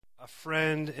a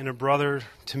friend and a brother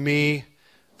to me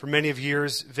for many of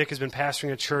years. Vic has been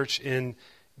pastoring a church in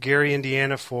Gary,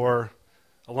 Indiana for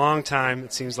a long time,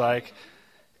 it seems like.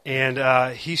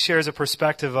 And he shares a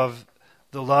perspective of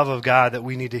the love of God that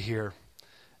we need to hear.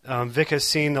 Vic has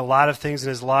seen a lot of things in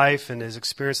his life and has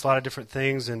experienced a lot of different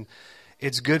things, and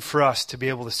it's good for us to be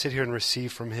able to sit here and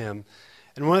receive from him.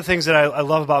 And one of the things that I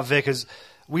love about Vic is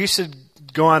we used to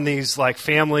go on these like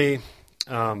family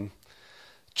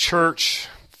church,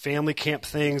 family camp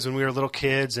things when we were little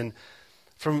kids. And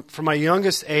from my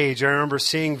youngest age, I remember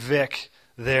seeing Vic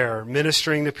there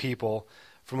ministering to people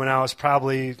from when I was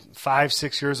probably 5,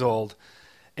 6 years old.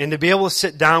 And to be able to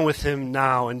sit down with him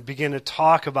now and begin to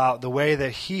talk about the way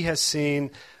that he has seen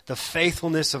the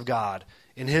faithfulness of God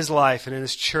in his life and in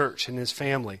his church and his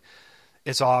family,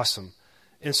 it's awesome.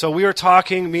 And so we were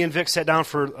talking, me and Vic sat down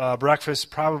for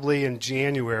breakfast probably in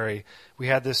January. We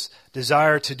had this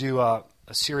desire to do a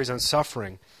series on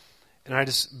suffering. And I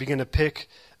just began to pick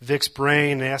Vic's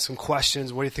brain and ask him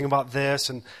questions. What do you think about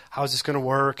this? And how is this going to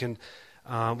work? And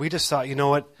we just thought, you know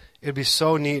what? It would be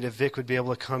so neat if Vic would be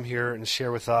able to come here and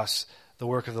share with us the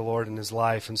work of the Lord in his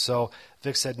life. And so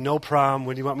Vic said, no problem.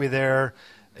 When do you want me there?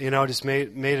 You know, just made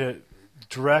it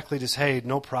directly just, hey,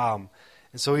 no problem.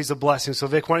 And so he's a blessing. So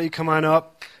Vic, why don't you come on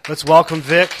up? Let's welcome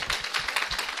Vic.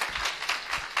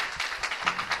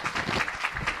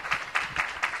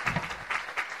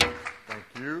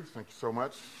 Thank you so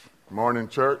much. Morning,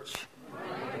 church.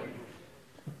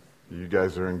 You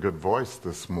guys are in good voice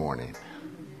this morning.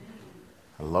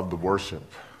 I love the worship.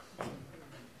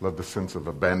 Love the sense of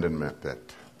abandonment that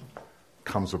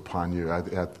comes upon you.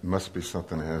 It must be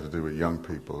something that has to do with young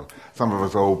people. Some of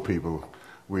us old people,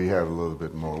 we have a little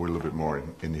bit more. We're a little bit more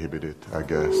inhibited, I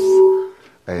guess.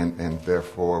 And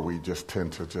therefore, we just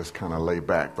tend to just kind of lay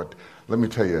back. But let me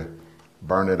tell you,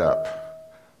 burn it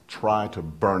up. Try to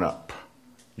burn up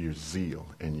your zeal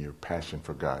and your passion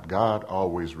for God. God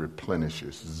always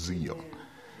replenishes zeal.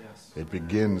 Yes. It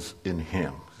begins in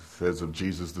Him. It says of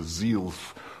Jesus, the zeal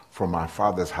for my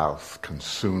Father's house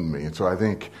consumed me. And so I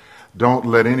think, don't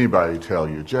let anybody tell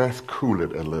you, just cool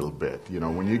it a little bit. You know,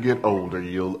 when you get older,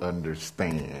 you'll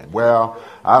understand. Well,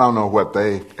 I don't know what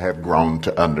they have grown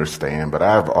to understand, but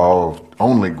I've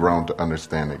only grown to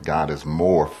understand that God is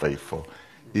more faithful,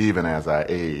 even as I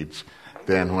age,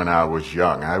 than when I was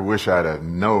young. I wish I'd have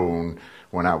known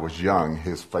when I was young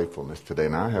His faithfulness today.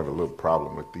 Now, I have a little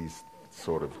problem with these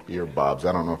sort of earbobs.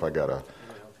 I don't know if I got a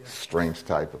strange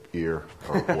type of ear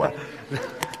or what.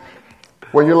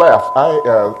 Well, you laugh.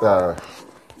 I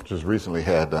just recently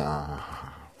had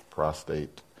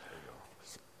prostate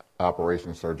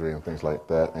operation surgery and things like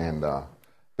that, and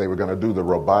they were going to do the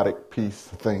robotic piece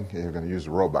thing. They were going to use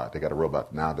a robot. They got a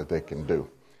robot now that they can do.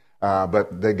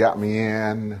 But they got me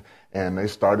in, and they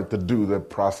started to do the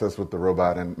process with the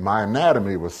robot, and my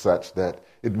anatomy was such that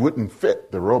it wouldn't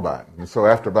fit the robot. And so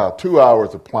after about 2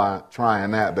 hours of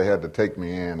trying that, they had to take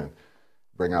me in and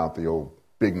bring out the old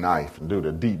big knife and do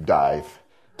the deep dive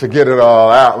to get it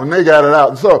all out. When they got it out,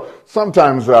 and so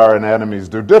sometimes our anatomies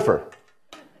do differ.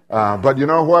 But you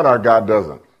know what? Our God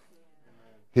doesn't.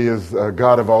 He is a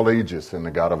God of all ages and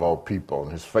the God of all people,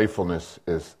 and His faithfulness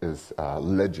is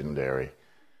legendary.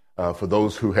 For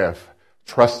those who have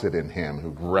trusted in Him,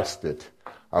 who've rested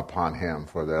upon Him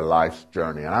for their life's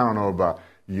journey. And I don't know about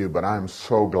you, but I'm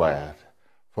so glad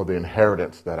for the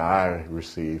inheritance that I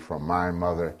received from my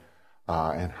mother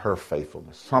and her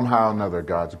faithfulness. Somehow or another,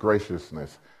 God's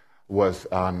graciousness was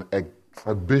on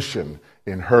exhibition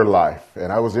in her life,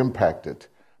 and I was impacted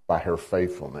by her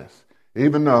faithfulness.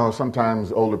 Even though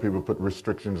sometimes older people put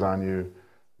restrictions on you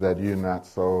that you're not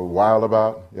so wild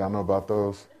about. Y'all know about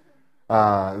those?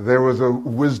 There was a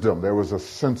wisdom, there was a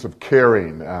sense of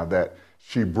caring that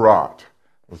she brought.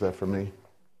 Was that for me?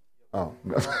 Oh,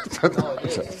 no.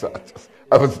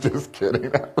 I was just kidding.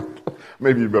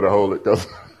 Maybe you better hold it, because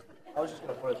I was just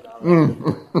going to put it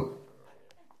down.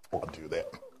 I'll do that.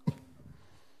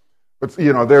 But,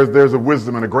 you know, there's a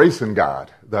wisdom and a grace in God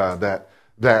that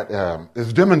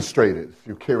is demonstrated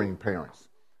through caring parents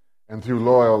and through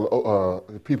loyal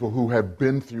people who have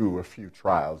been through a few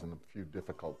trials and a few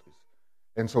difficulties.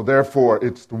 And so, therefore,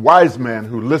 it's the wise man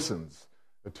who listens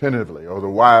attentively, or the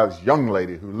wise young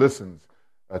lady who listens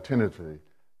attentively,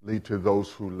 lead to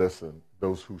those who listen,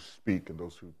 those who speak, and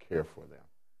those who care for them.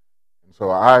 And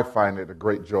so I find it a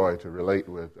great joy to relate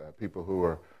with people who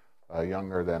are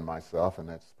younger than myself, and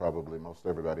that's probably most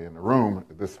everybody in the room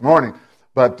this morning.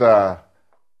 But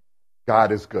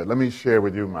God is good. Let me share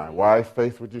with you my wife.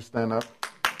 Faith, would you stand up?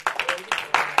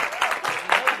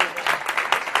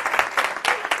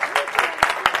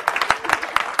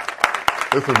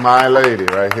 This is my lady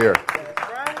right here.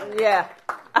 Yeah.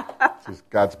 She's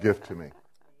God's gift to me.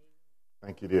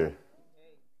 Thank you, dear.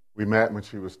 We met when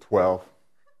she was 12.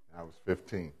 I was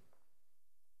 15.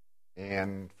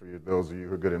 And for those of you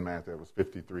who are good in math, that was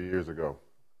 53 years ago.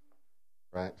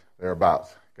 Right?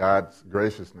 Thereabouts. God's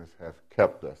graciousness has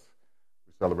kept us.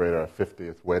 We celebrate our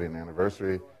 50th wedding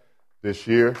anniversary this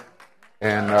year.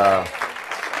 And,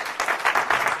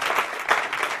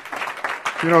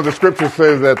 the scripture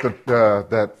says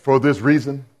that for this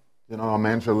reason, a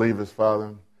man shall leave his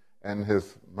father and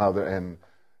his mother and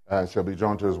shall be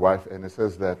joined to his wife. And it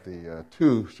says that the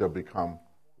two shall become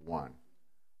one.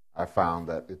 I found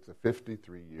that it's a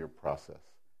 53-year process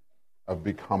of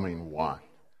becoming one.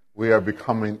 We are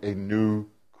becoming a new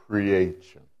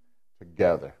creation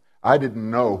together. I didn't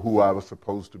know who I was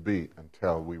supposed to be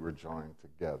until we were joined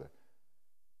together.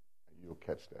 You'll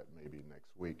catch that maybe next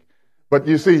week. But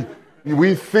you see,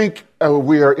 we think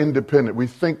we are independent. We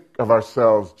think of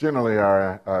ourselves, generally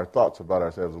our thoughts about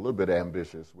ourselves, a little bit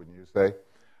ambitious, wouldn't you say?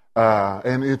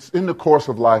 And it's in the course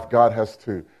of life, God has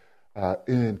to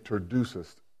introduce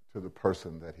us to the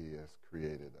person that he has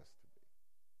created us to be.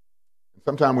 And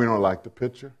sometimes we don't like the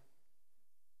picture,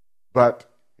 but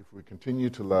if we continue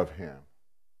to love him,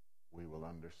 we will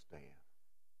understand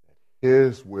that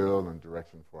his will and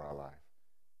direction for our life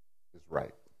is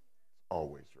right,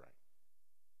 always right.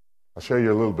 I'll show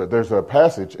you a little bit. There's a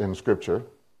passage in Scripture,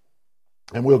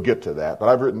 and we'll get to that, but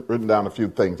I've written down a few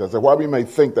things. I said, while we may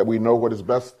think that we know what is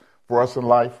best for us in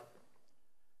life,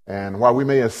 and while we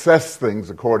may assess things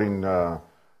according to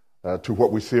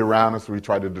what we see around us, we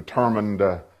try to determine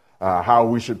how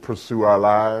we should pursue our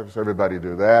lives. Everybody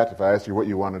do that. If I asked you what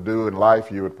you want to do in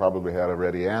life, you would probably have a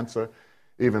ready answer,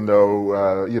 even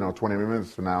though 20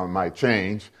 minutes from now it might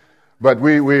change. But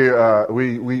we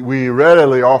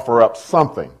readily offer up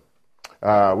something.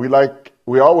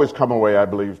 We always come away, I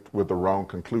believe, with the wrong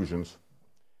conclusions,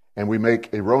 and we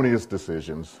make erroneous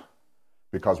decisions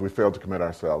because we fail to commit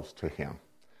ourselves to him.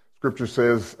 Scripture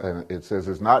says, and it says,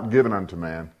 it's not given unto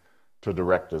man to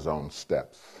direct his own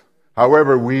steps.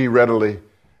 However, we readily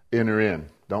enter in,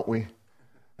 don't we,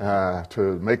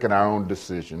 to making our own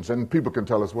decisions. And people can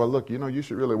tell us, well, look, you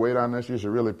should really wait on this. You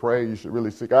should really pray. You should really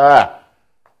seek. I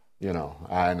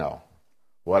know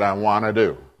what I want to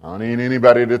do. I don't need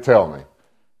anybody to tell me.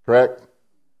 Correct?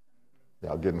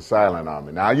 Y'all getting silent on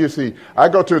me. Now, you see, I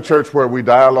go to a church where we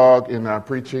dialogue in our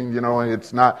preaching.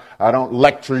 It's not, I don't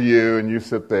lecture you and you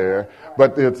sit there,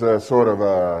 but it's a sort of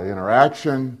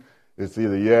interaction. It's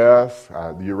either yes,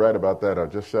 you're right about that, or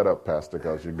just shut up, Pastor,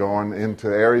 because you're going into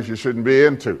areas you shouldn't be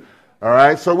into. All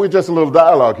right? So we're just a little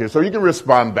dialogue here. So you can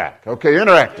respond back. Okay,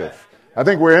 interactive. I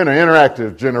think we're in an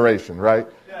interactive generation, right?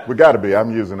 We got to be. I'm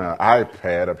using an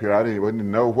iPad up here. I didn't even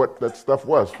know what that stuff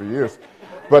was for years.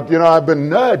 But, I've been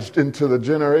nudged into the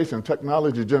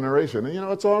technology generation.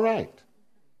 And, it's all right.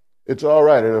 It's all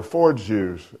right. It affords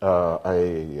you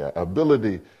a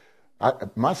ability.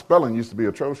 My spelling used to be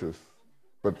atrocious.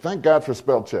 But thank God for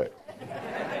spell check.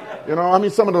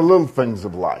 Some of the little things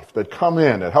of life that come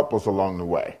in that help us along the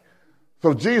way.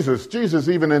 So Jesus,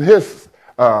 even in his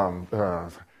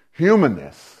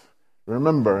humanness,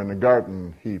 remember in the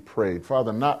garden he prayed,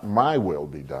 Father, not my will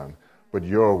be done, but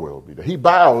your will be done. He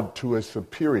bowed to a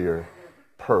superior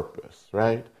purpose,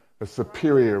 right? A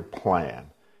superior plan.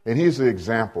 And he's the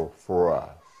example for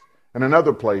us. In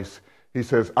another place, he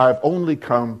says, I've only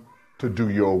come to do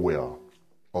your will,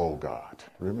 oh God.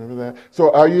 Remember that?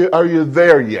 So are you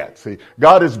there yet? See,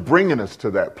 God is bringing us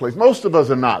to that place. Most of us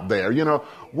are not there.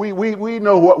 We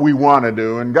know what we want to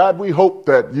do, and God, we hope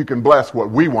that you can bless what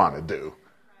we want to do,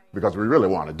 because we really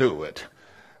want to do it.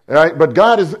 Right? But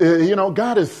God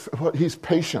is, he's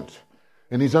patient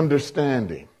and he's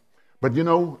understanding. But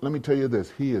let me tell you this,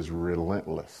 he is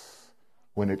relentless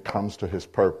when it comes to his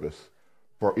purpose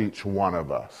for each one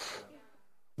of us.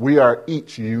 We are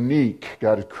each unique.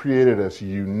 God has created us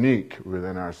unique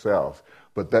within ourselves.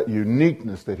 But that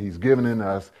uniqueness that he's given in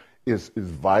us is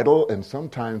vital and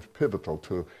sometimes pivotal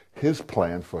to his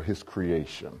plan for his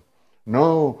creation.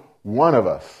 No one of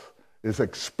us is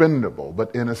expendable,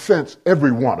 but in a sense,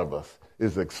 every one of us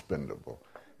is expendable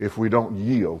if we don't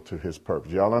yield to his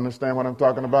purpose. Y'all understand what I'm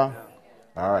talking about?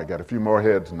 All right, got a few more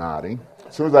heads nodding.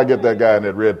 As soon as I get that guy in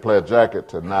that red plaid jacket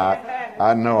to nod,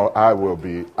 I know I will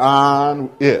be on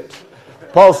it.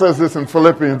 Paul says this in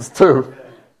Philippians 2.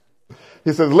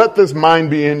 He says, let this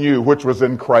mind be in you, which was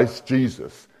in Christ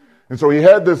Jesus. And so he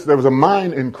had this, there was a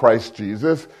mind in Christ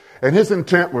Jesus, and his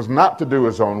intent was not to do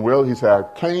his own will. He said, I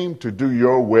came to do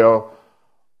your will,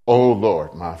 O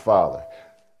Lord, my Father.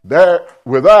 There,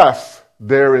 with us,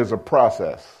 there is a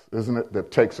process, isn't it, that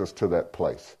takes us to that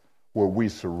place where we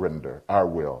surrender our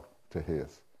will to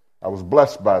his. I was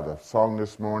blessed by the song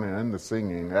this morning and the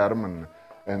singing. Adam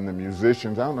and the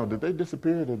musicians. I don't know, did they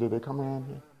disappear or did they come around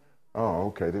here? Oh,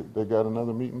 okay. They got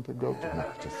another meeting to go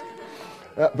to?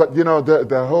 No, but you know,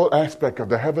 the whole aspect of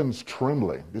the heavens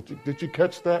trembling. Did you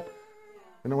catch that?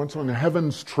 You know, what's on the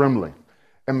heavens trembling.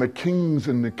 And the kings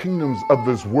and the kingdoms of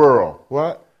this world,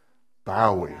 what?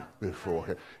 Bowing before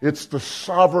him. It's the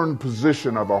sovereign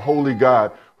position of a holy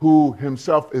God who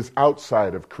himself is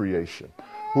outside of creation,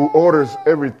 who orders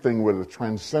everything with a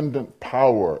transcendent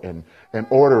power and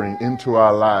ordering into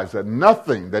our lives, that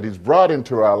nothing that he's brought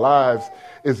into our lives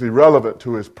is irrelevant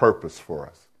to his purpose for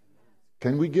us.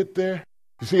 Can we get there?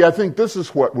 You see, I think this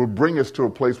is what will bring us to a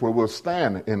place where we'll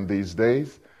stand in these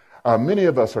days. Many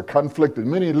of us are conflicted.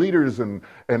 Many leaders and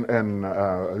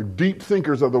deep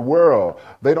thinkers of the world,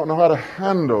 they don't know how to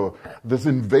handle this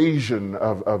invasion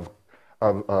of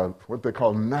what they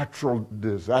call natural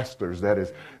disasters that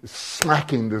is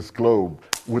smacking this globe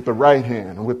with the right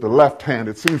hand and with the left hand.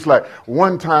 It seems like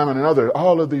one time and another,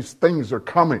 all of these things are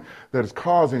coming that is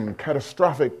causing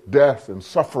catastrophic death and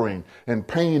suffering and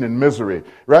pain and misery,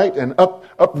 right? And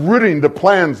uprooting the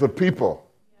plans of people.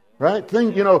 Right?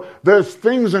 There's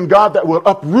things in God that will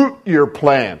uproot your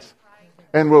plans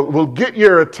and will get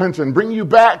your attention, bring you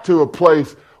back to a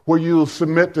place where you'll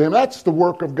submit to him. That's the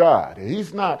work of God.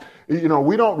 He's not,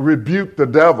 we don't rebuke the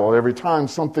devil every time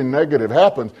something negative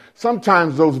happens.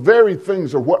 Sometimes those very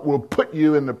things are what will put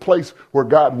you in the place where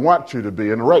God wants you to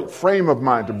be, in the right frame of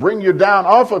mind, to bring you down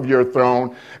off of your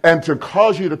throne and to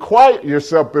cause you to quiet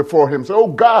yourself before him. So, oh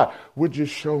God, would you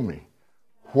show me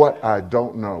what I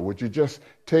don't know? Would you just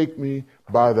take me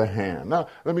by the hand? Now,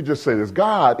 let me just say this.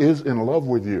 God is in love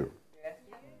with you.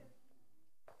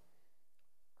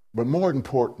 But more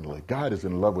importantly, God is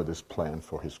in love with his plan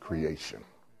for his creation.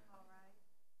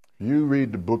 You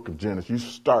read the book of Genesis, you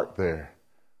start there.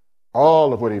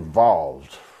 All of what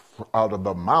evolved out of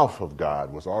the mouth of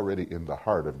God was already in the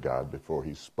heart of God before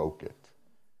he spoke it.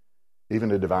 Even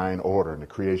the divine order and the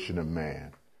creation of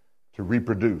man, to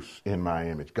reproduce in my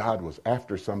image. God was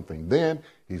after something then,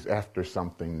 he's after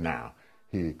something now.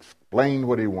 He explained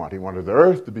what he wanted. He wanted the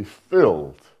earth to be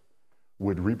filled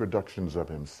with reproductions of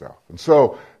himself. And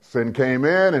so sin came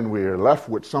in and we are left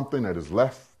with something that is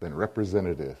less than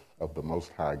representative of the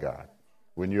Most High God.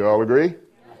 Wouldn't you all agree?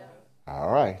 Yeah. All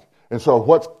right. And so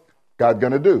what's God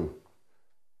going to do?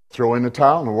 Throw in the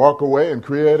towel and walk away and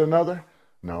create another?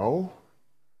 No.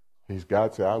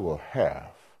 God said, I will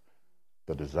have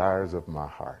the desires of my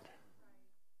heart.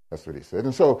 That's what he said.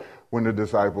 And so when the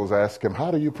disciples asked him, how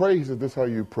do you pray? He said, this is how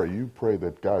you pray. You pray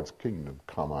that God's kingdom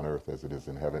come on earth as it is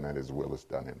in heaven and his will is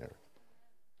done in earth.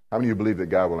 How many of you believe that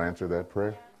God will answer that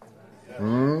prayer?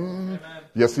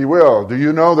 Yes, he will. Do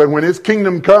you know that when his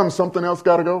kingdom comes, something else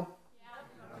got to go?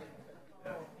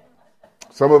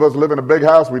 Some of us live in a big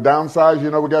house. We downsize.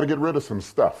 We got to get rid of some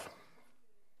stuff.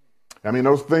 I mean,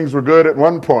 those things were good at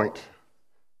one point.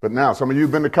 But now, some of you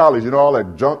have been to college, all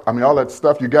that junk, all that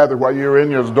stuff you gathered while you were in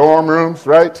your dorm rooms,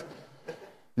 right?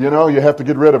 You have to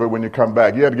get rid of it when you come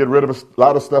back. You had to get rid of a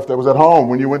lot of stuff that was at home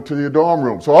when you went to your dorm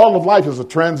room. So all of life is a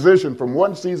transition from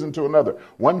one season to another,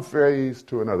 one phase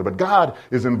to another. But God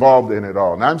is involved in it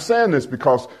all. Now, I'm saying this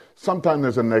because sometimes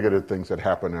there's a negative things that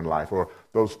happen in life, or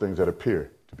those things that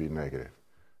appear to be negative.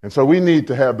 And so we need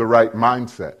to have the right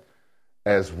mindset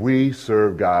as we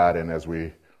serve God and as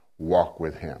we walk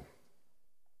with him.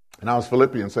 And now as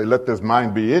Philippians say, let this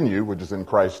mind be in you, which is in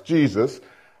Christ Jesus.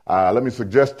 Let me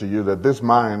suggest to you that this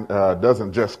mind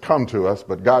doesn't just come to us,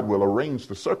 but God will arrange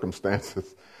the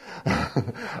circumstances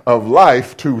of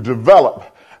life to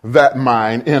develop that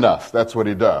mind in us. That's what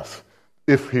he does,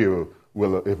 if we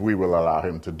will allow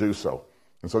him to do so.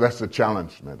 And so that's the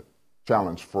challenge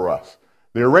for us.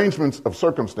 The arrangements of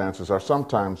circumstances are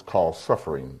sometimes called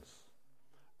sufferings,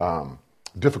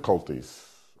 difficulties,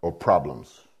 or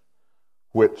problems,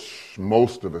 which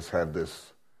most of us have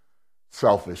this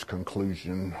selfish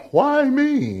conclusion. Why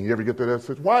me? You ever get to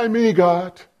that? Why me,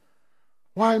 God?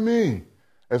 Why me?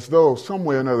 As though some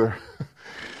way or another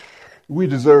we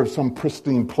deserve some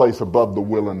pristine place above the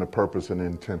will and the purpose and the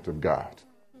intent of God.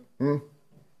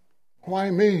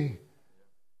 Why me?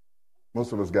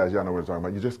 Most of us guys, y'all know what I'm talking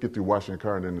about. You just get through washing your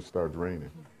car and then it starts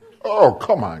raining. Oh,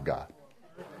 come on, God.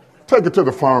 Take it to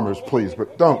the farmers, please,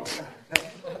 but don't.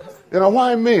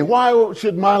 Why me? Why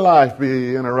should my life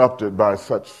be interrupted by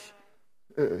such,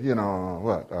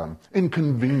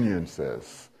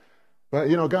 inconveniences?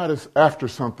 But, God is after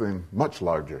something much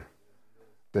larger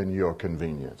than your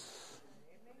convenience.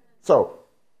 So,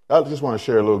 I just want to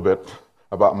share a little bit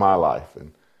about my life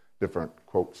and different,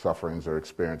 quote, sufferings or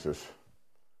experiences.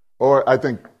 Or I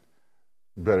think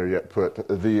better yet put,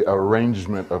 the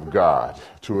arrangement of God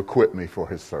to equip me for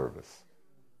his service.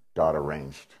 God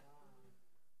arranged.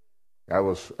 That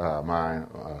was my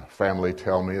family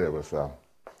tell me there was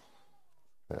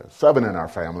 7 in our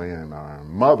family, and our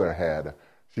mother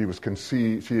she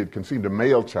had conceived a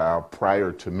male child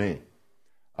prior to me.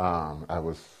 I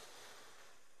was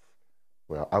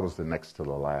the next to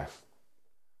the last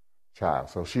child.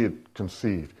 So she had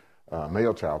conceived a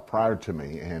male child prior to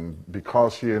me, and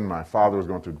because she and my father was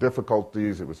going through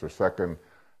difficulties, it was her second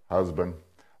husband,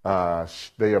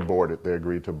 they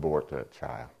agreed to abort that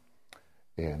child.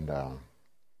 And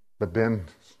but then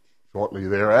shortly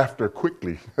thereafter,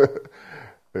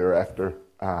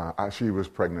 she was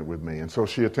pregnant with me. And so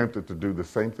she attempted to do the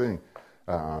same thing.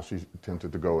 She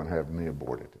attempted to go and have me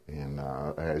aborted. And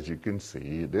as you can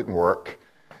see, it didn't work.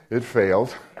 It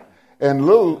failed. And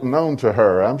little known to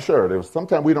her, I'm sure,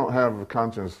 sometimes we don't have a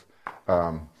conscious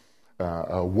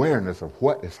awareness of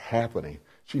what is happening.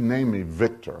 She named me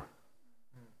Victor.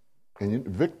 And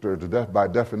Victor, by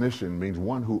definition, means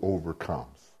one who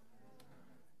overcomes.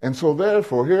 And so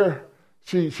therefore, here,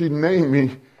 she named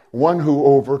me one who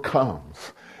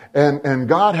overcomes. And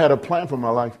God had a plan for my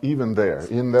life even there,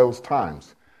 in those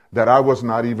times, that I was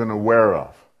not even aware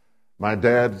of. My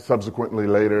dad subsequently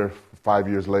later, 5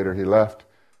 years later, he left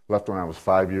when I was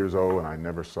 5 years old, and I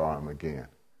never saw him again.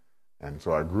 And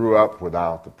so I grew up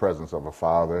without the presence of a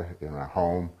father in our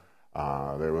home.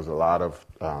 There was a lot of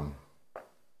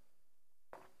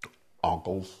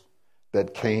uncles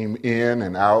that came in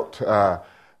and out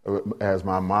as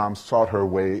my mom sought her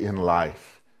way in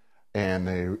life. And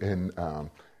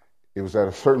it was at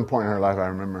a certain point in her life, I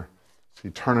remember she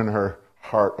turning her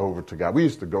heart over to God. We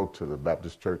used to go to the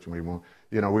Baptist church, and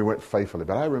we went faithfully.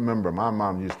 But I remember my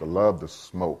mom used to love the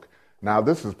smoke. Now,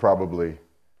 this is probably,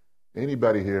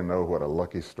 anybody here know what a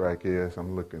Lucky Strike is?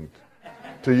 I'm looking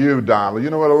to you, Donald. You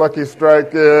know what a Lucky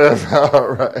Strike is? All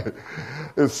right.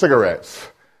 It's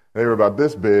cigarettes. They were about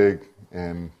this big,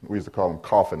 and we used to call them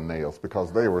coffin nails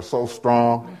because they were so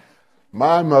strong.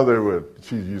 My mother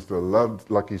she used to love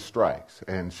Lucky Strikes,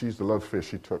 and she used to love fish.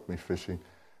 She took me fishing.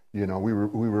 We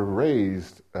were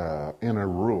raised in a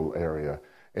rural area,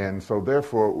 and so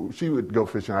therefore she would go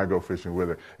fishing, I'd go fishing with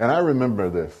her. And I remember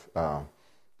this,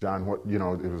 John.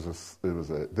 It was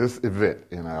this event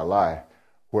in our life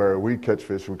where we'd catch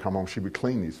fish, we'd come home, she would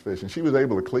clean these fish, and she was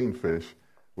able to clean fish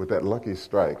with that Lucky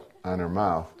Strike on her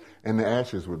mouth, and the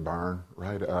ashes would burn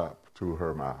right up to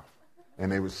her mouth, and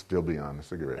they would still be on the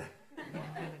cigarette.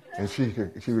 And she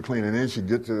would clean it, and then she'd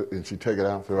she'd take it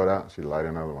out, throw it out, and she'd light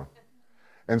another one.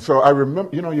 And so I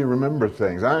remember, you remember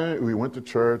things. We went to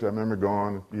church. I remember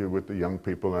going with the young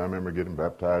people, and I remember getting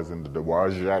baptized in the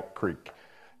Dewajac Creek,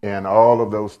 and all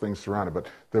of those things surrounded. But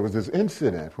there was this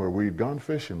incident where we'd gone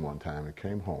fishing one time and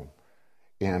came home,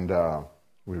 and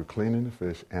we were cleaning the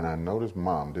fish, and I noticed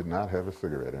Mom did not have a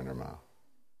cigarette in her mouth.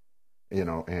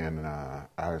 And I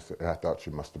thought she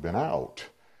must have been out.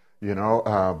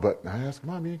 But I asked,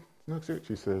 Mom, you smoke cigarettes?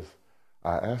 She says,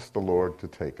 I asked the Lord to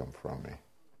take them from me.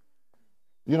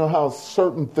 You know how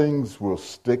certain things will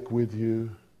stick with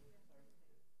you?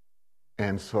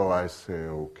 And so I say,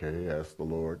 okay, ask the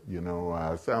Lord.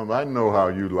 I know how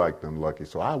you like them, Lucky.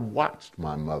 So I watched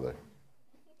my mother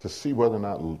to see whether or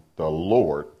not the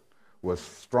Lord was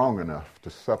strong enough to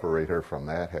separate her from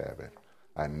that habit.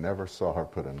 I never saw her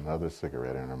put another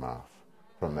cigarette in her mouth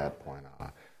from that point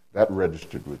on. That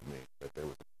registered with me that there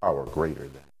was a power greater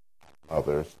than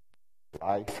others'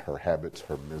 life, her habits,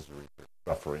 her misery, her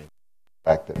suffering, the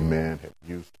fact that men had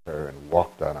used her and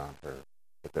walked out on her,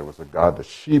 that there was a God that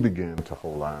she began to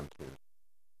hold on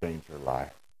to change her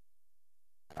life.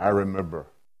 And I remember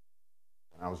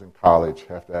when I was in college,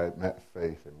 after I had met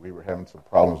Faith, and we were having some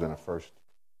problems in the first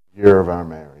year of our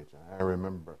marriage, and I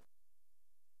remember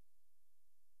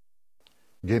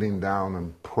getting down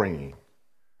and praying,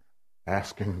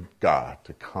 asking God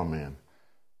to come in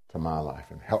to my life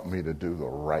and help me to do the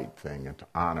right thing and to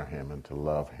honor him and to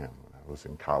love him when I was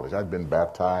in college. I'd been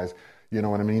baptized, you know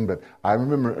what I mean? But I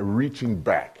remember reaching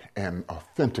back and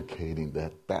authenticating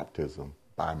that baptism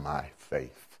by my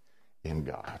faith in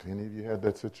God. Any of you had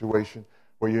that situation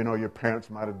where your parents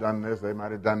might have done this, they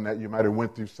might have done that, you might have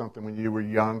went through something when you were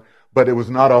young, but it was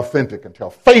not authentic until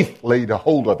faith laid a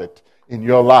hold of it in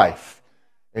your life.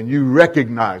 And you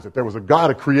recognize that there was a God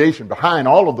of creation behind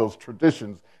all of those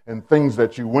traditions and things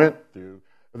that you went through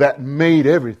that made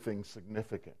everything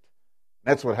significant.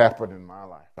 That's what happened in my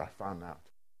life. I found out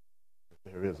that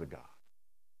there is a God.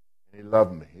 And he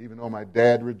loved me. Even though my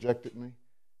dad rejected me,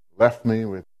 left me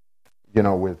with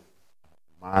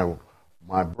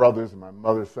my brothers and my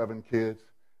mother's 7 kids.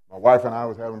 My wife and I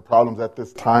was having problems at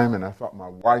this time, and I thought my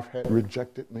wife had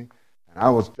rejected me, and I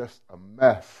was just a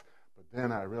mess. But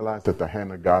then I realized that the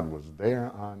hand of God was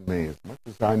there on me as much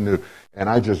as I knew, and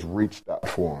I just reached out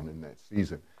for him in that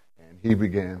season, and he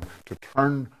began to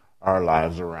turn our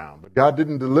lives around. But God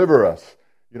didn't deliver us.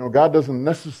 You know, God doesn't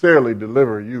necessarily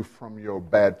deliver you from your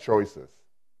bad choices.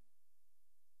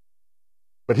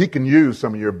 But he can use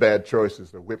some of your bad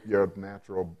choices to whip your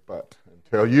natural butt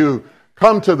until you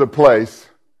come to the place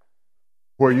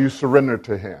where you surrender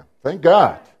to him. Thank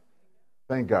God.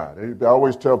 Thank God. I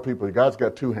always tell people, God's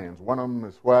got two hands. One of them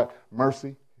is what?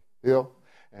 Mercy, heal,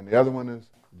 and the other one is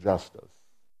justice.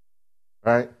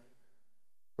 Right?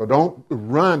 So don't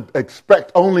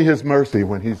expect only his mercy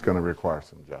when he's going to require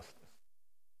some justice.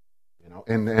 You know,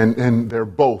 and they're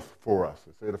both for us.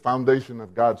 It's the foundation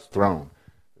of God's throne.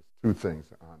 There's two things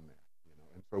on there. You know,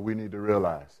 and so we need to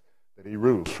realize that he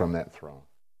rules from that throne.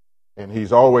 And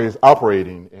he's always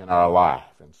operating in our life.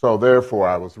 And so therefore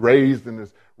I was raised in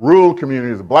this rural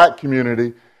community, it's a black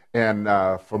community, and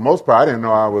for most part I didn't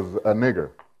know I was a nigger.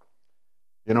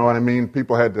 You know what I mean?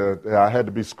 I had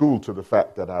to be schooled to the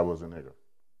fact that I was a nigger.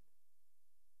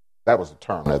 That was a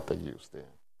term that they used then.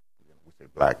 We say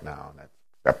black now, and that's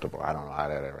acceptable. I don't know how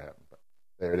that ever happened, but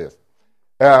there it is.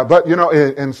 But you know,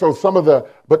 and so some of the,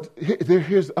 but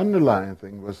here's the underlying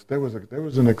thing was there was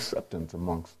an acceptance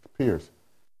amongst peers,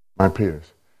 my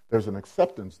peers. There's an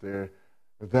acceptance there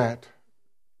that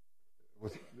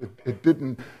it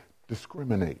didn't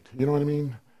discriminate. You know what I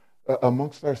mean?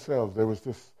 Amongst ourselves, there was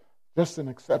just an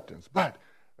acceptance. But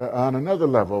on another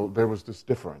level, there was this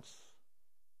difference.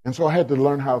 And so I had to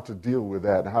learn how to deal with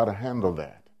that, and how to handle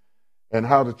that, and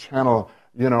how to channel,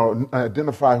 you know,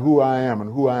 identify who I am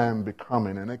and who I am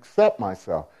becoming, and accept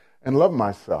myself and love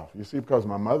myself. You see, because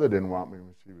my mother didn't want me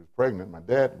when she was pregnant, my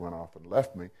dad went off and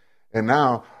left me. And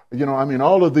now, you know, I mean,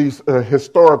 all of these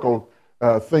historical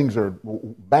things are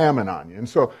bamming on you. And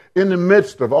so in the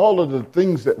midst of all of the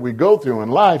things that we go through in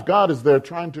life, God is there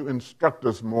trying to instruct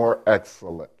us more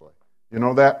excellently. You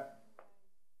know that?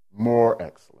 More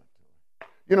excellent.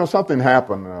 You know, something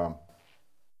happened,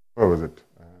 what was it?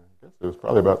 I guess it was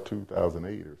probably about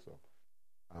 2008 or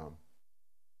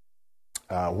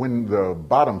so. When the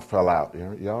bottom fell out,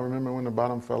 y'all remember when the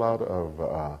bottom fell out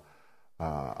of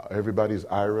everybody's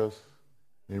IRAs?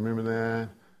 You remember that?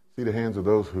 See the hands of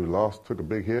those who took a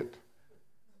big hit?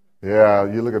 Yeah,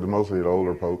 you look at mostly the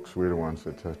older folks, we're the ones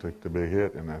that took the big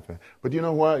hit and that thing. But you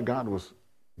know what? God was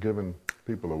giving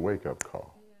people a wake-up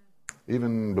call.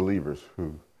 Even believers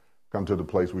who come to the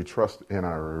place we trust in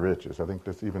our riches. I think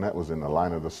that was in the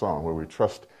line of the song, where we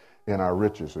trust in our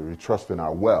riches, or we trust in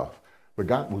our wealth. But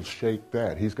God will shake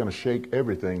that. He's going to shake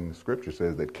everything, Scripture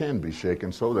says, that can be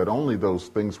shaken, so that only those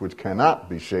things which cannot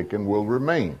be shaken will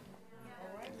remain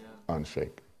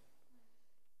unshaken.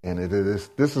 And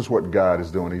this is what God is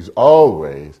doing. He's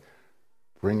always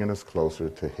bringing us closer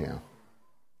to him.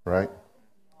 Right?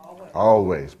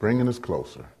 Always bringing us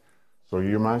closer. So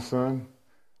you're my son?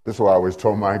 This is what I always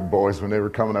told my boys when they were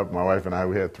coming up. My wife and I,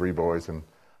 we had 3 boys and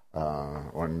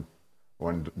one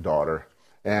daughter.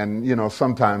 And, you know,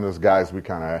 sometimes those guys, we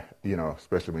kind of, you know,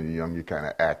 especially when you're young, you kind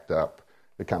of act up.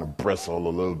 They kind of bristle a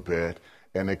little bit.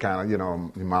 And they kind of, you know,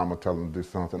 your mom will tell them to do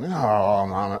something. Oh,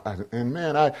 mama. And,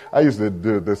 man, I used to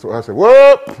do this. I said,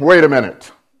 whoop, wait a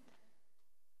minute.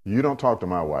 You don't talk to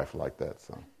my wife like that,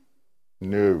 son.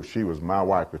 No, she was my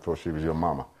wife before she was your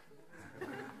mama.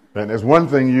 And there's one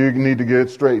thing you need to get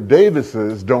straight.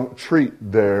 Davises don't treat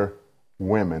their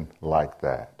women like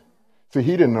that. See,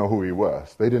 he didn't know who he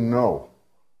was. They didn't know.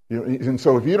 And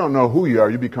so if you don't know who you are,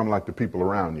 you become like the people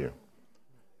around you.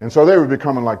 And so they were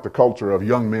becoming like the culture of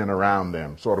young men around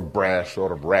them, sort of brash,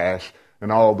 sort of rash,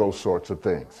 and all those sorts of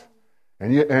things.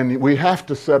 And we have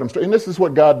to set them straight. And this is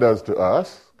what God does to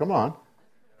us. Come on.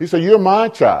 He said, you're my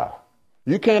child.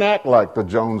 You can't act like the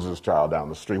Joneses' child down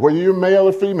the street, whether you're male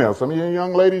or female. Some of you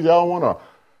young ladies, y'all want to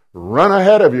run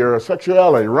ahead of your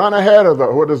sexuality, run ahead of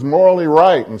what is morally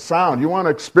right and sound. You want to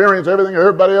experience everything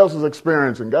everybody else is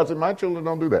experiencing. God said, my children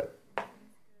don't do that.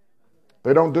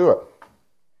 They don't do it.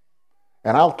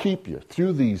 And I'll keep you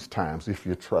through these times if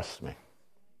you trust me.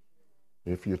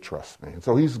 If you trust me. And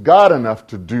so he's God enough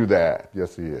to do that.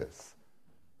 Yes, he is.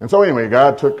 And so anyway,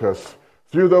 God took us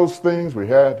through those things. We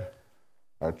had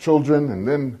our children, and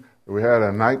then we had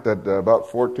a night that about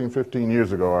 14, 15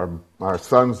 years ago, our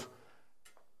sons,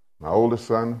 my oldest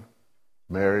son,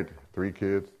 married, 3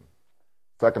 kids.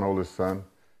 Second oldest son,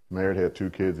 married, had 2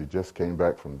 kids. He just came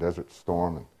back from Desert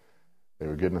Storm, and they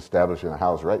were getting established in a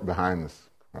house right behind us,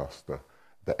 across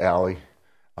the alley.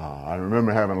 I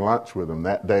remember having lunch with them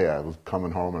that day. I was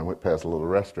coming home and I went past a little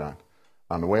restaurant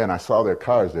on the way, and I saw their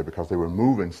cars there because they were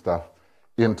moving stuff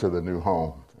into the new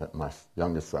home that my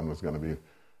youngest son was going to be,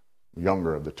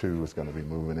 younger of the two, was going to be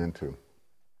moving into.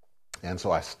 And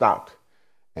so I stopped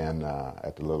and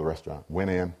at the little restaurant, went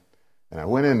in, and I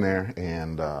went in there,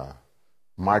 and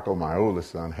Michael, my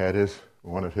oldest son, had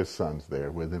one of his sons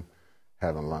there with him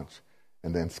having lunch.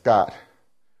 And then Scott,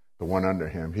 the one under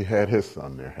him, he had his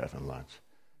son there having lunch.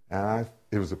 And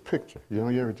it was a picture. You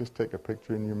ever just take a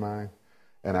picture in your mind?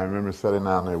 And I remember sitting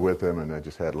down there with him, and I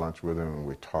just had lunch with him, and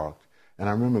we talked. And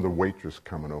I remember the waitress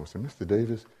coming over and saying, Mr.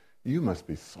 Davis, you must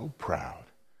be so proud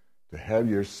to have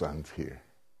your sons here,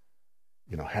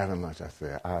 having lunch. I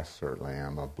said, I certainly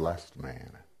am a blessed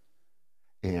man.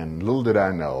 And little did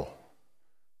I know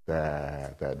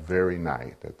that very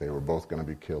night that they were both going to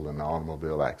be killed in an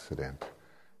automobile accident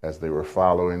as they were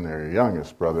following their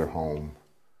youngest brother home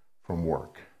from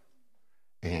work.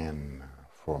 And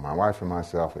for my wife and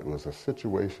myself, it was a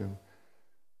situation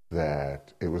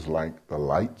that it was like the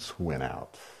lights went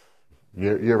out.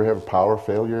 You ever have a power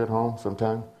failure at home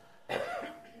sometime?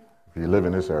 If you live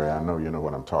in this area, I know you know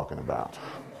what I'm talking about.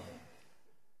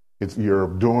 You're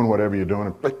doing whatever you're doing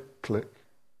and click, click,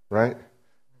 right?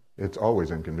 It's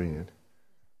always inconvenient.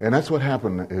 And that's what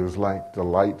happened. It was like the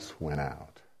lights went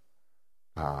out.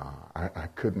 I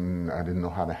didn't know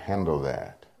how to handle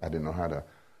that. I didn't know how to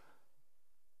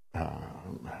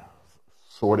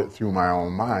sort it through my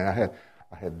own mind.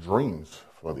 I had dreams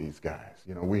for these guys.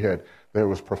 There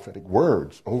was prophetic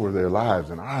words over their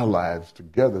lives and our lives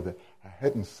together that I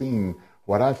hadn't seen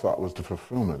what I thought was the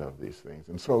fulfillment of these things.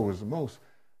 And so it was the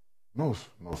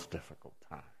most difficult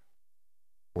time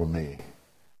for me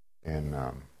in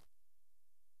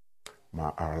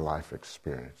our life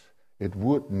experience. It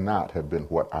would not have been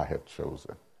what I had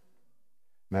chosen.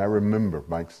 Now I remember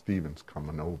Mike Stevens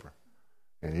coming over,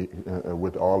 and he,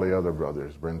 with all the other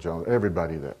brothers, Brent Jones,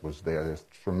 everybody that was there. There's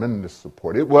tremendous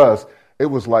support. It was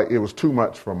too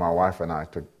much for my wife and I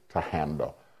to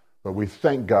handle. But we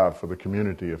thank God for the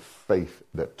community of faith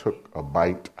that took a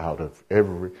bite out of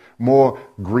more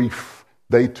grief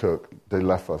they took. They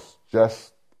left us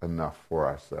just enough for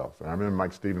ourselves. And I remember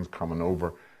Mike Stevens coming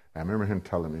over. I remember him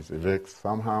telling me, he said, Vic,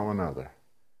 somehow or another,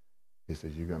 he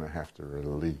said, you're going to have to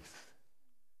release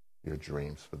your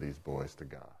dreams for these boys to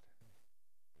God.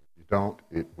 If you don't,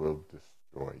 it will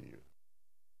destroy you.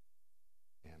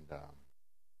 And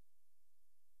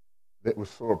it was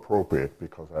so appropriate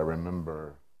because I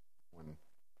remember when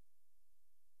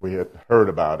we had heard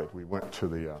about it, we went to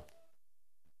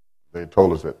they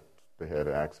told us that they had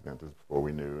an accident before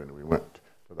we knew, and we went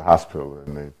to the hospital,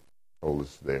 and they told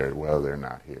us there, well, they're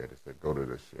not here. They said, go to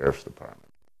the sheriff's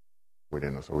department. We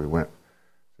didn't know, so we went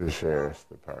to the sheriff's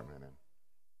department, and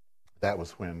that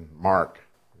was when Mark,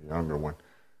 the younger one,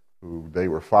 who they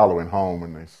were following home,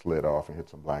 and they slid off and hit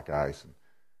some black ice, and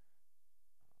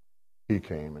he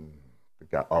came, and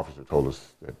the officer told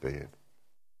us that they had,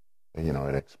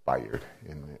 it expired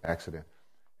in the accident.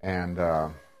 And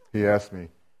he asked me,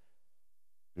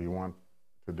 do you want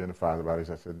to identify the bodies?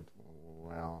 I said,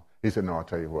 well, he said, no, I'll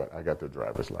tell you what, I got their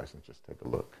driver's license, just take a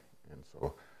look. And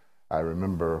so I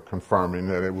remember confirming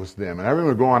that it was them. And I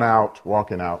remember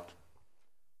walking out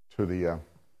to the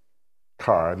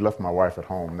car. I'd left my wife at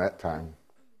home that time.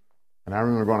 And I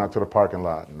remember going out to the parking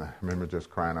lot, and I remember just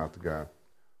crying out to God,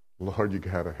 Lord, you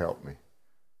got to help me.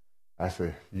 I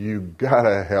said, you got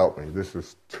to help me. This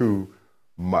is too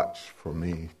much for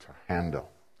me to handle.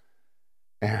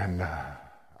 And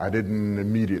I didn't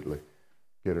immediately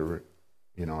get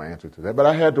answer to that. But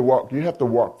I had to walk. You have to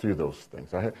walk through those things.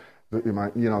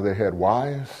 They had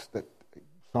wives that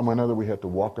someone or other. We had to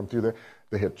walk them through that.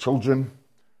 They had children.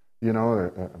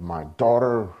 My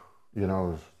daughter.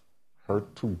 Her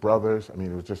two brothers. I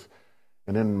mean, it was just.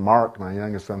 And then Mark, my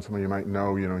youngest son, some of you might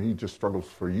know. He just struggles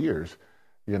for years.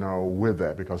 With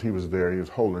that because he was there. He was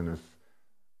holding his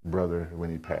brother when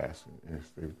he passed. And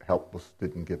his help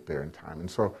didn't get there in time.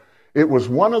 And so it was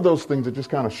one of those things that just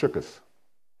kind of shook us.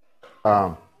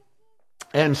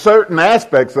 And certain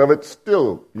aspects of it,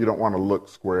 still, you don't want to look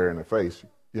square in the face.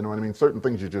 You know what I mean? Certain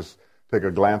things you just take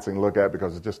a glancing look at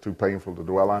because it's just too painful to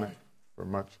dwell on it for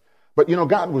much. But,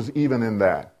 God was even in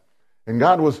that. And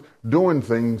God was doing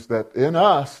things that in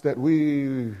us that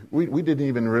we didn't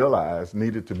even realize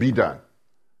needed to be done.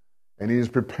 And He's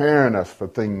preparing us for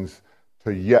things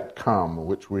to yet come,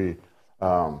 which we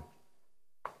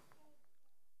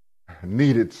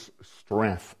needed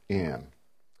strength in.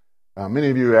 Many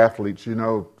of you athletes,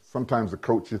 sometimes the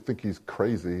coach, you think he's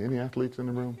crazy. Any athletes in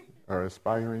the room are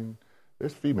aspiring?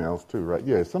 There's females too, right?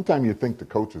 Yeah, sometimes you think the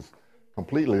coach has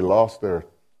completely lost their...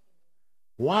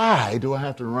 Why do I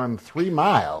have to run 3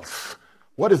 miles?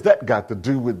 What has that got to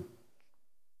do with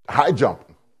high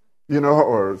jumping,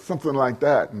 or something like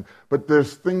that. But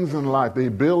there's things in life, they're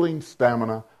building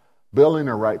stamina, building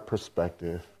a right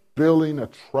perspective, building a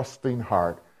trusting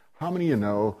heart. How many of you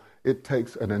know it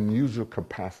takes an unusual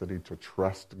capacity to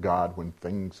trust God when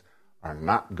things are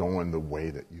not going the way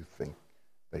that you think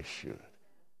they should?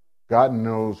 God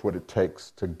knows what it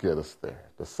takes to get us there.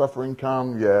 The suffering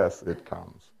comes, yes, it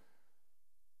comes.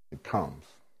 It comes.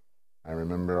 I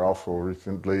remember also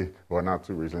recently, well, not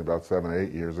too recently, about 7 or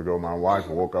 8 years ago, my wife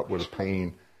woke up with a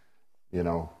pain,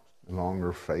 along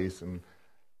her face and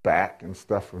back and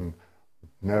stuff, and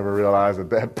never realized at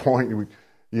that point,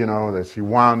 that she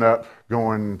wound up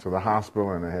going to the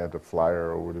hospital, and they had to fly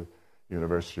her over to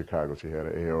University of Chicago. She had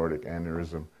an aortic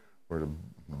aneurysm where the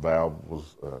valve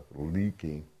was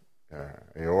leaking,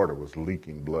 aorta was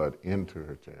leaking blood into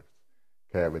her chest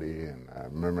cavity. And I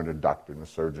remember the doctor and the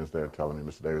surgeons there telling me,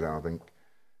 Mr. Davis, I don't think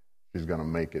she's going to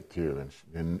make it too.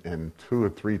 And 2 or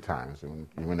 3 times, and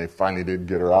when they finally did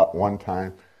get her out one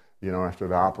time, after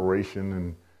the operation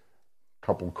and a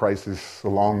couple of crises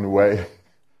along the way,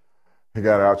 they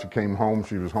got her out. She came home.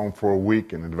 She was home for a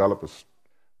week and developed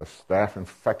a staph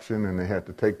infection, and they had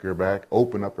to take her back,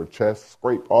 open up her chest,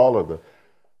 scrape all of the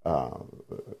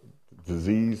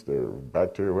disease, the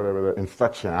bacteria, whatever, the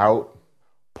infection out,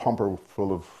 pump her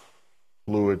full of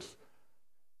fluids.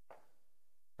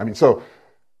 So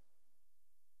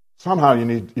somehow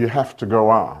you have to go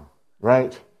on,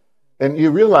 right? And you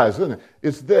realize, isn't it?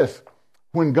 It's this.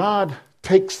 When God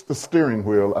takes the steering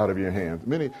wheel out of your hands.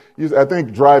 I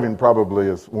think driving probably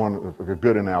is a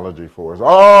good analogy for us.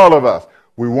 All of us,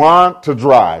 we want to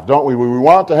drive, don't we? We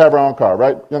want to have our own car,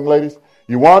 right, young ladies?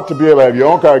 You want to be able to have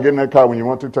your own car, get in that car when you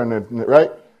want to turn it,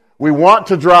 right? We want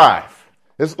to drive.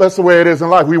 That's the way it is in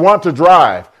life. We want to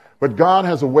drive. But God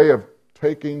has a way of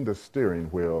taking the steering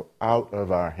wheel out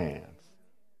of our hands.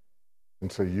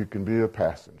 And so you can be a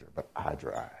passenger, but I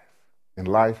drive. In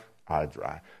life, I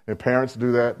drive. And parents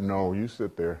do that? No, you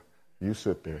sit there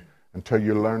until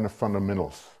you learn the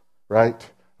fundamentals, right,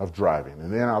 of driving.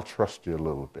 And then I'll trust you a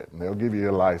little bit, and they'll give you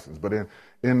a license. But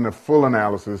in the full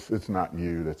analysis, it's not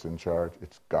you that's in charge.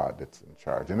 It's God that's in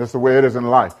charge. And that's the way it is in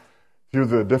life, through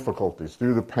the difficulties,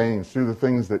 through the pains, through the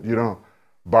things that you don't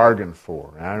bargain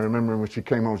for. And I remember when she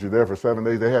came home, she was there for 7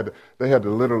 days. They had to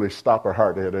literally stop her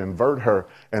heart. They had to invert her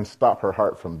and stop her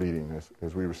heart from beating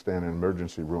as we were standing in the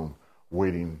emergency room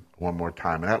waiting one more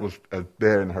time. And that was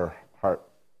there in her heart.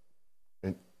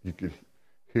 And you could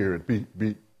hear it beat,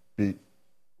 beat, beat,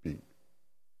 beat,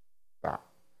 stop.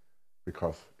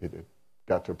 Because it had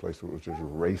got to a place where it was just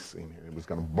racing, and it was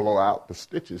going to blow out the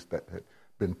stitches that had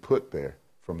been put there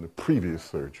from the previous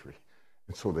surgery.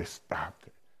 And so they stopped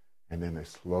it. And then they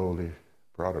slowly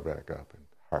brought her back up, and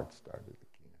heart started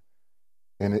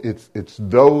again. And it's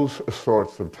those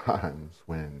sorts of times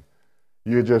when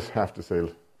you just have to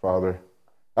say, Father,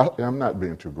 I'm not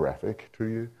being too graphic to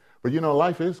you, but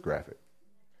life is graphic.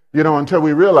 Until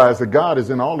we realize that God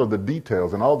is in all of the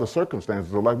details and all the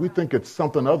circumstances of life, we think it's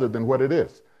something other than what it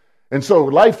is. And so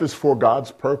life is for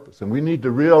God's purpose, and we need to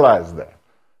realize that.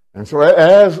 And so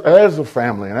as a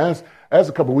family and as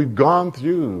a couple, we've gone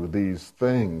through these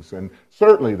things, and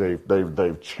certainly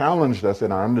they've challenged us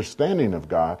in our understanding of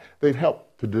God. They've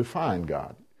helped to define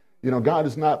God. God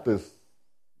is not this,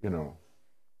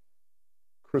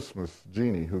 Christmas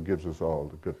genie who gives us all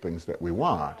the good things that we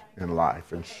want in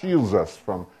life and shields us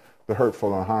from the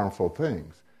hurtful and harmful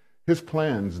things. His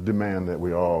plans demand that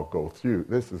we all go through.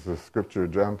 This is a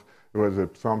scripture,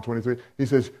 Psalm 23? He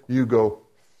says, you go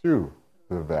through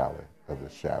the valley of the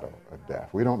shadow of death.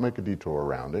 We don't make a detour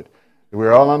around it.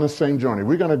 We're all on the same journey.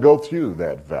 We're going to go through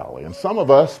that valley. And some of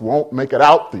us won't make it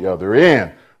out the other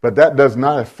end. But that does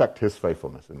not affect his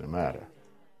faithfulness in the matter.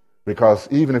 Because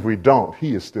even if we don't,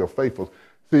 he is still faithful.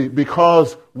 See,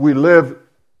 because we live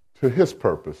to his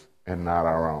purpose and not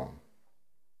our own.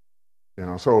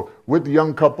 So with the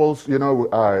young couples,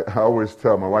 I always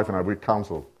tell my wife and I, we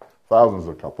counsel thousands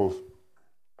of couples.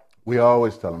 We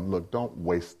always tell them, look, don't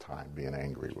waste time being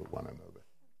angry with one another.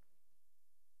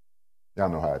 Y'all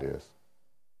know how it is.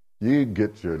 You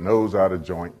get your nose out of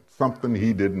joint, something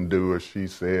he didn't do or she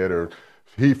said or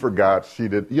he forgot, she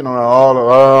did,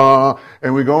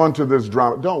 and we go into this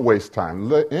drama. Don't waste time.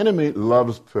 The enemy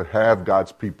loves to have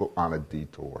God's people on a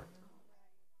detour.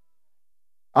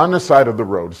 On the side of the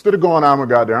road. Instead of going on with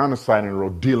God, they're on the side of the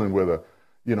road dealing with a,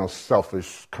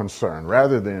 selfish concern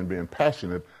rather than being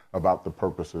passionate about the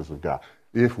purposes of God.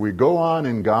 If we go on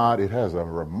in God, it has a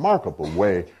remarkable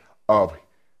way of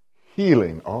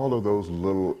healing all of those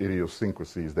little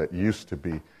idiosyncrasies that used to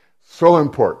be so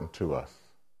important to us.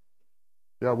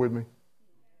 Y'all with me?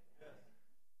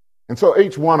 And so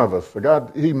each one of us,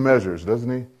 God, he measures, doesn't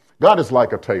he? God is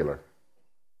like a tailor,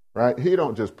 right? He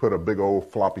don't just put a big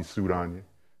old floppy suit on you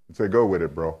and say, go with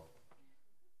it, bro.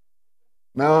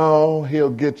 No, he'll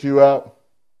get you up.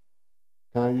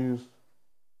 Can I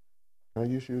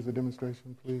use you as a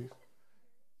demonstration, please?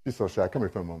 She's so shy. Come here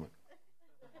for a moment.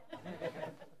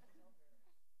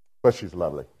 But she's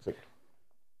lovely. See?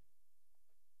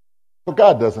 But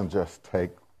God doesn't just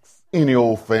take any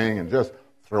old thing and just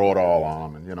throw it all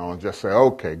on them and just say,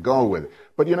 okay, go with it.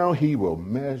 But, he will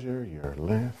measure your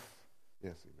length.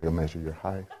 Yes, he'll measure your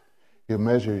height. He'll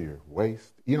measure your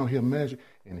waist. He'll measure,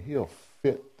 and he'll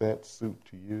fit that suit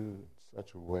to you in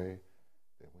such a way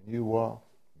that when you walk,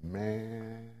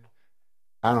 man,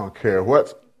 I don't care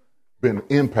what's been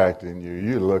impacting you,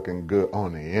 you're looking good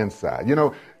on the inside.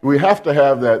 We have to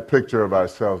have that picture of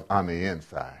ourselves on the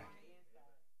inside.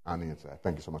 On the inside.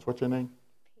 Thank you so much. What's your name?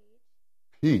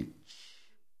 Peach.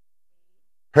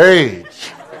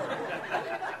 Paige.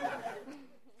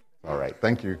 All right.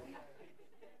 Thank you.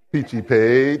 Peachy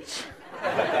Paige.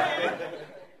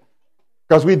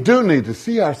 Because we do need to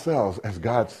see ourselves as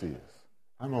God sees us.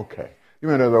 I'm okay. You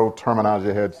remember the old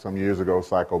terminology I had some years ago,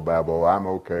 psychobabble, I'm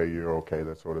okay, you're okay,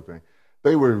 that sort of thing.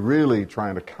 They were really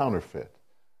trying to counterfeit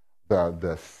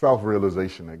the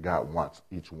self-realization that God wants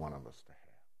each one of us to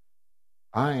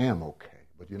have. I am okay,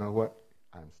 but you know what?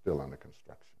 I'm still under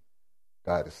construction.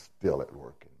 God is still at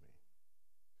work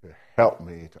in me to help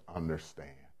me to understand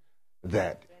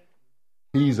that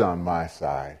he's on my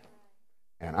side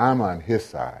and I'm on his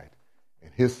side,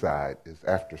 and his side is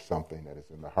after something that is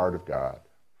in the heart of God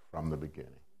from the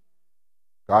beginning.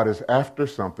 God is after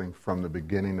something from the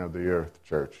beginning of the earth,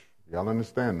 church. Y'all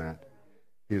understand that?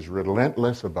 He's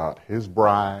relentless about his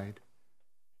bride,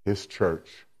 his church,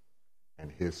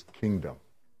 and his kingdom.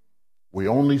 We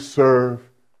only serve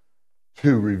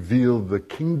to reveal the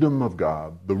kingdom of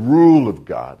God, the rule of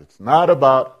God. It's not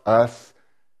about us,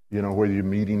 whether you're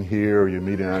meeting here or you're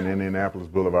meeting on Indianapolis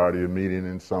Boulevard or you're meeting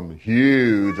in some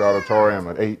huge auditorium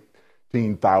of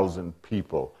 18,000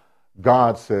 people.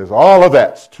 God says all of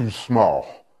that's too small.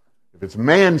 If it's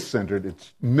man-centered,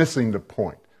 it's missing the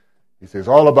point. He says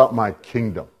all about my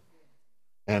kingdom.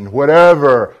 And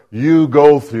whatever you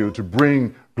go through to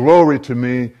bring glory to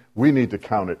me, we need to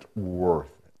count it worth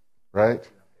it, right?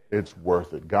 It's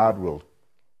worth it. God will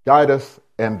guide us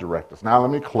and direct us. Now let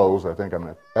me close. I think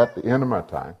I'm at the end of my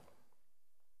time.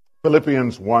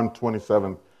 Philippians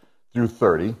 1:27 through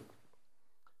 30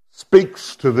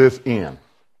 speaks to this end.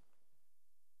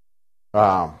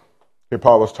 Here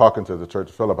Paul was talking to the church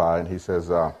of Philippi, and he says,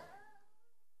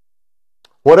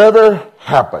 whatever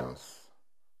happens,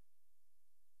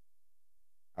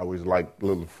 I always like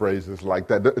little phrases like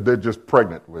that. They're just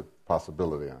pregnant with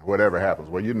possibility. Whatever happens,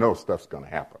 well, stuff's going to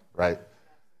happen, right?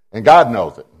 And God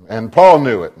knows it. And Paul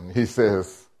knew it. And he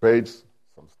says, Paige,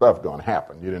 some stuff going to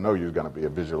happen. You didn't know you was going to be a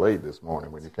visual aid this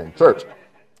morning when you came to church.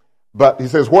 But he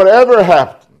says, whatever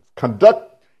happens, conduct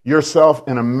yourself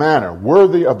in a manner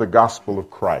worthy of the gospel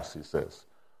of Christ, he says.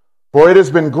 For it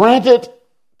has been granted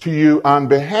to you on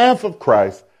behalf of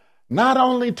Christ not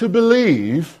only to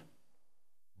believe,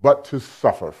 but to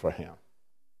suffer for him.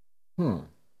 And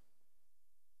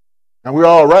we're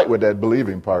all right with that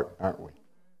believing part, aren't we?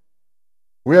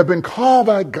 We have been called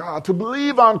by God to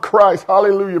believe on Christ.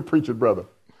 Hallelujah, preach it, brother.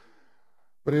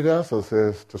 But it also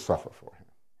says to suffer for him.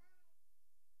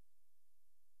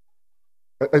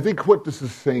 I think what this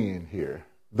is saying here,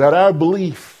 that our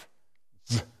beliefs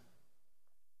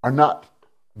are not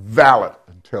valid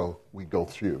until we go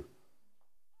through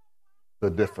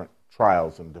the different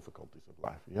trials and difficulties of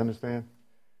life. You understand?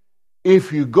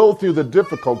 If you go through the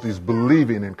difficulties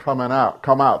believing and come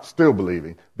out still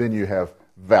believing, then you have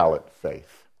valid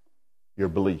faith. Your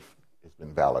belief has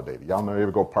been validated. Y'all know you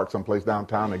ever go park someplace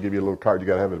downtown, they give you a little card, you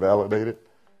got to have it validated,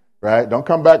 right? Don't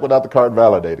come back without the card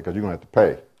validated because you're going to have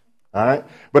to pay. All right?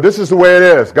 But this is the way it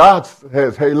is. God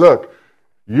says, hey, look,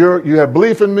 you have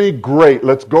belief in me, great.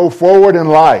 Let's go forward in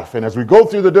life. And as we go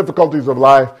through the difficulties of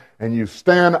life and you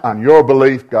stand on your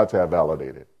belief, God's have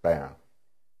validated. Bam.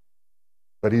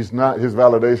 But his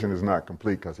validation is not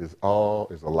complete because his all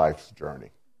is a life's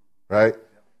journey. Right?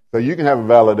 So you can have a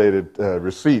validated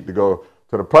receipt to go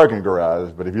to the parking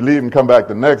garage, but if you leave and come back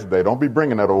the next day, don't be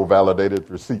bringing that old validated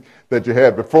receipt that you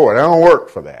had before. It don't work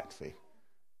for that, see?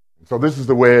 So this is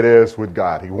the way it is with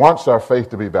God. He wants our faith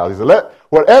to be valid. He said, let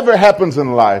whatever happens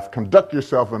in life, conduct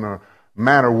yourself in a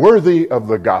manner worthy of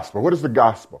the gospel. What is the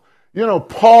gospel?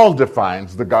 Paul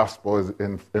defines the gospel as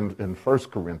in 1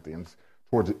 Corinthians,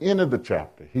 towards the end of the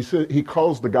chapter. He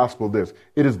calls the gospel this.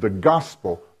 It is the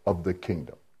gospel of the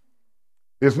kingdom.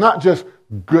 It's not just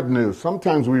good news.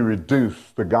 Sometimes we reduce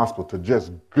the gospel to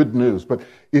just good news. But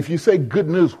if you say good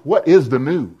news, what is the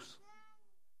news?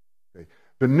 Okay.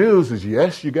 The news is,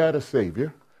 yes, you got a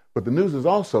Savior. But the news is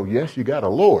also, yes, you got a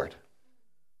Lord.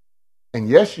 And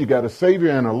yes, you got a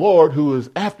Savior and a Lord who is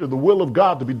after the will of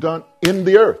God to be done in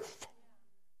the earth.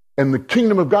 And the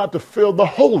kingdom of God to fill the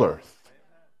whole earth.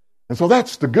 And so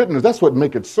that's the good news. That's what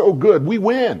makes it so good. We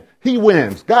win. He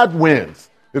wins. God wins.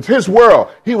 It's his world.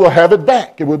 He will have it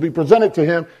back. It will be presented to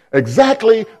him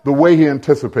exactly the way he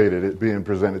anticipated it being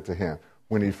presented to him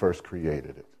when he first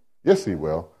created it. Yes, he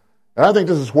will. And I think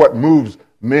this is what moves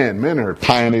men. Men are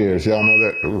pioneers. Y'all know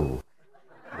that? Ooh,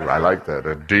 I like that.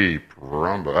 A deep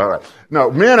rumble. All right.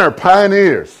 No, men are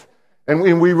pioneers. And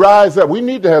when we rise up, we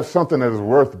need to have something that is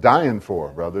worth dying for,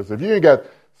 brothers. If you ain't got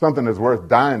something that's worth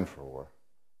dying for,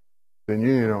 then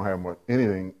you don't have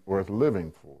anything worth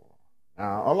living for.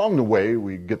 Now, along the way,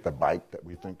 we get the bike that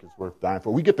we think is worth dying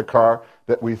for. We get the car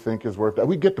that we think is worth dying.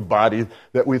 We get the body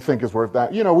that we think is worth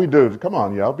dying. You know, we do. Come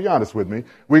on, y'all. Be honest with me.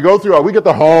 We go through we get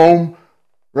the home,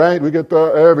 right? We get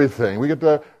the everything.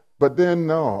 But then,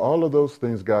 no, all of those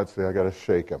things, God said, I got to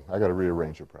shake them. I got to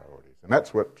rearrange your priorities. And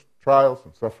that's what trials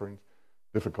and sufferings,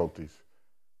 difficulties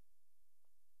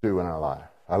do in our life.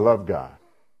 I love God.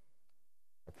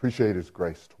 Appreciate his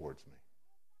grace towards me.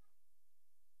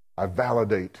 I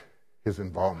validate his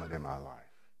involvement in my life.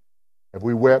 Have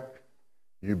we wept?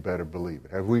 You better believe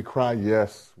it. Have we cried?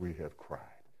 Yes, we have cried.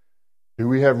 Do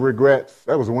we have regrets?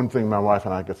 That was one thing my wife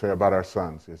and I could say about our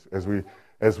sons.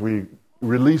 As we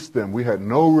released them, we had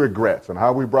no regrets on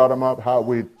how we brought them up, how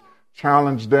we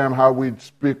challenged them, how we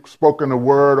spoken the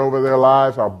word over their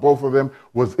lives, how both of them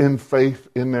was in faith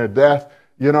in their death.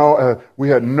 You know, we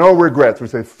had no regrets. We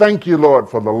say, thank you, Lord,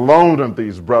 for the loan of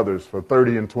these brothers for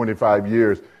 30 and 25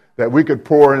 years that we could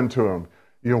pour into them,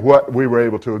 you know, what we were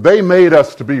able to. They made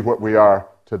us to be what we are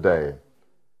today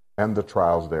and the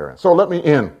trials therein. So let me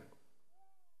end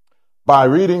by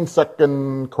reading 2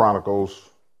 Corinthians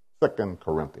 6.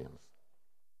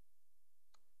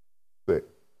 6.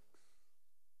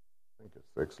 I think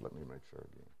it's 6. Let me make sure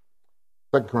again.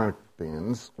 2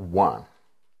 Corinthians 1.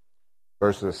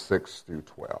 Verses 6 through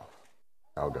 12.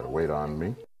 Y'all got to wait on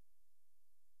me.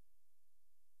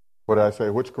 What did I say?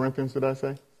 Which Corinthians did I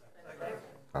say?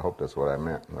 I hope that's what I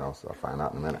meant. Well, I'll find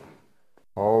out in a minute.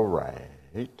 All right.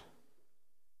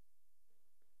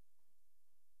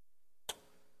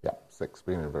 Yeah, 6,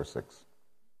 beginning in verse 6.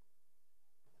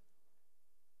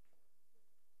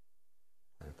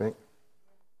 I think.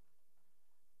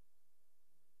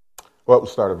 Well, we'll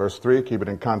start at verse 3. Keep it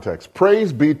in context.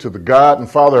 Praise be to the God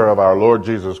and Father of our Lord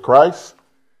Jesus Christ.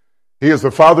 He is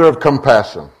the Father of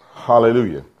compassion.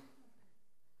 Hallelujah.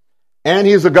 And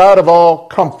he's the God of all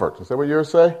comfort. Is that what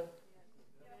yours say?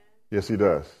 Yes, he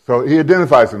does. So he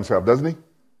identifies himself, doesn't he?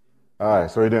 All right,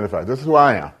 so he identifies. This is who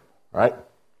I am, right?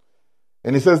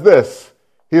 And he says this.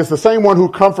 He is the same one who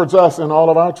comforts us in all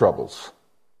of our troubles.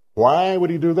 Why would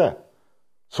he do that?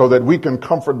 So that we can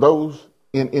comfort those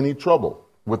in any trouble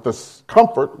with the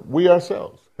comfort we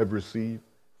ourselves have received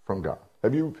from God.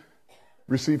 Have you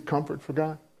received comfort from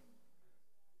God?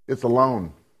 It's a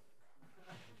loan.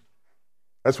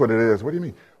 That's what it is. What do you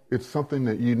mean? It's something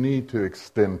that you need to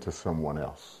extend to someone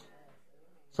else.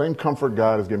 Same comfort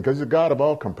God has given, because he's a God of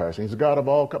all compassion. He's a God of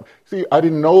all See, I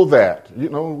didn't know that. You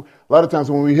know, a lot of times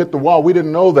when we hit the wall, we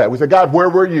didn't know that. We said, God, where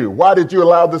were you? Why did you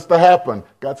allow this to happen?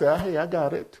 God said, hey, I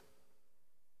got it.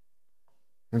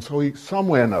 And so he,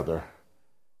 somewhere or another,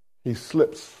 he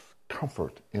slips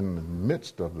comfort in the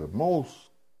midst of the most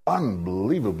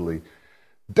unbelievably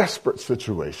desperate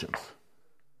situations.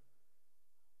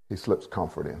 He slips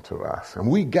comfort into us. And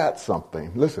we got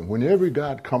something. Listen, whenever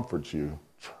God comforts you,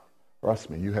 trust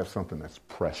me, you have something that's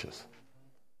precious.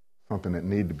 Something that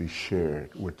needs to be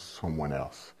shared with someone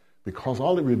else. Because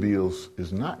all it reveals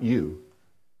is not you,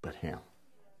 but him.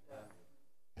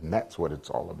 And that's what it's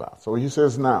all about. So he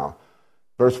says now,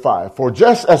 verse 5, for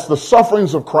just as the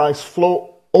sufferings of Christ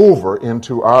flow over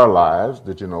into our lives,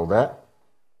 did you know that?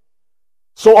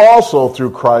 So also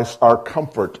through Christ our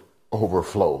comfort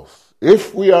overflows.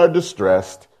 If we are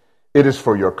distressed, it is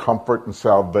for your comfort and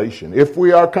salvation. If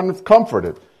we are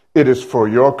comforted, it is for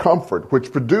your comfort,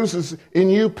 which produces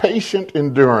in you patient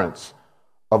endurance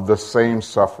of the same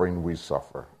suffering we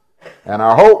suffer. And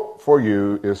our hope for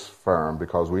you is firm,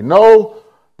 because we know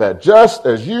that just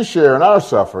as you share in our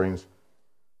sufferings,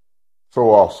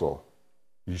 so also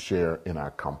you share in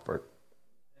our comfort.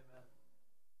 Amen.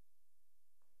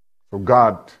 So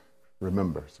God,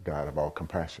 remember, is a God of all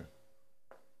compassion.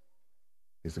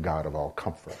 He's a God of all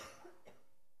comfort.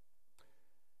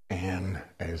 And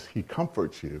as he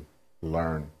comforts you,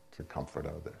 learn to comfort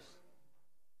others.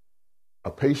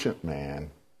 A patient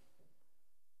man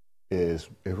is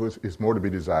more to be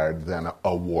desired than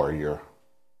a warrior.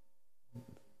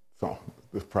 So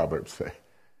this proverb say,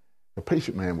 a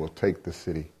patient man will take the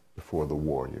city before the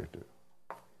warrior do.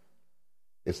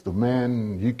 It's the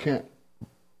man, you can't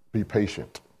be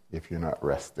patient if you're not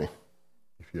resting,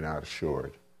 if you're not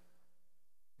assured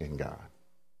in God.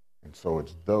 And so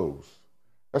it's those.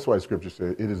 That's why the scripture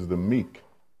says it is the meek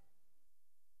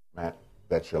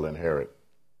that shall inherit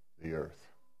the earth.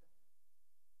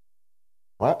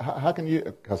 Well, how can you,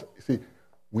 because see,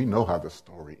 we know how the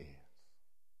story ends,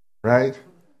 right?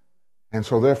 And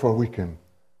so therefore we can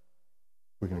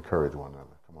encourage one another.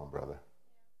 Come on, brother.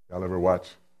 Y'all ever watch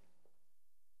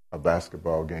a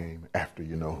basketball game after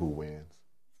you know who wins?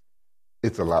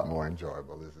 It's a lot more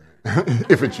enjoyable, isn't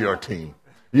it? If it's your team.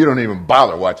 You don't even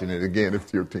bother watching it again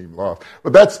if your team lost.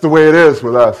 But that's the way it is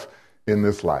with us in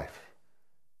this life.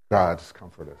 God's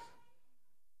comfort us.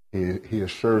 He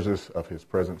assures us of his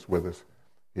presence with us.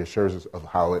 He assures us of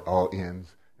how it all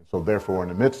ends. And so therefore, in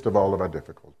the midst of all of our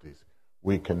difficulties,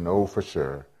 we can know for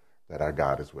sure that our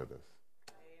God is with us.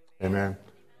 Amen.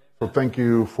 So thank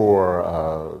you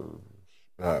for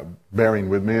bearing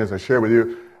with me as I share with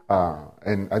you.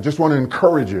 And I just want to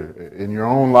encourage you in your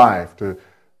own life to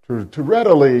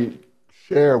readily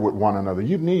share with one another.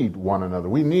 You need one another.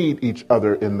 We need each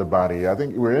other in the body. I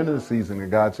think we're in a season that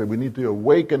God said we need to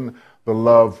awaken the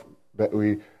love that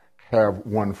we have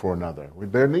one for another.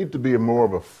 There needs to be more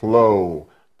of a flow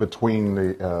between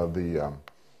the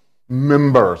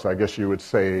members, I guess you would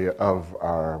say, of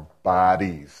our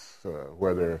bodies,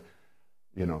 whether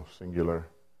singular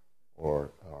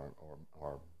or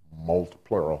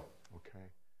plural. Okay,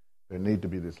 there need to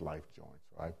be this life joint.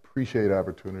 So I appreciate the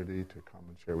opportunity to come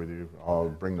and share with you. I'll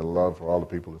bring the love for all the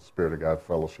people in the Spirit of God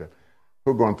Fellowship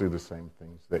who are going through the same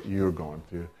things that you're going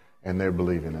through, and they're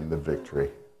believing in the victory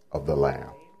of the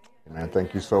Lamb. Amen.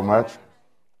 Thank you so much.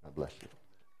 God bless you.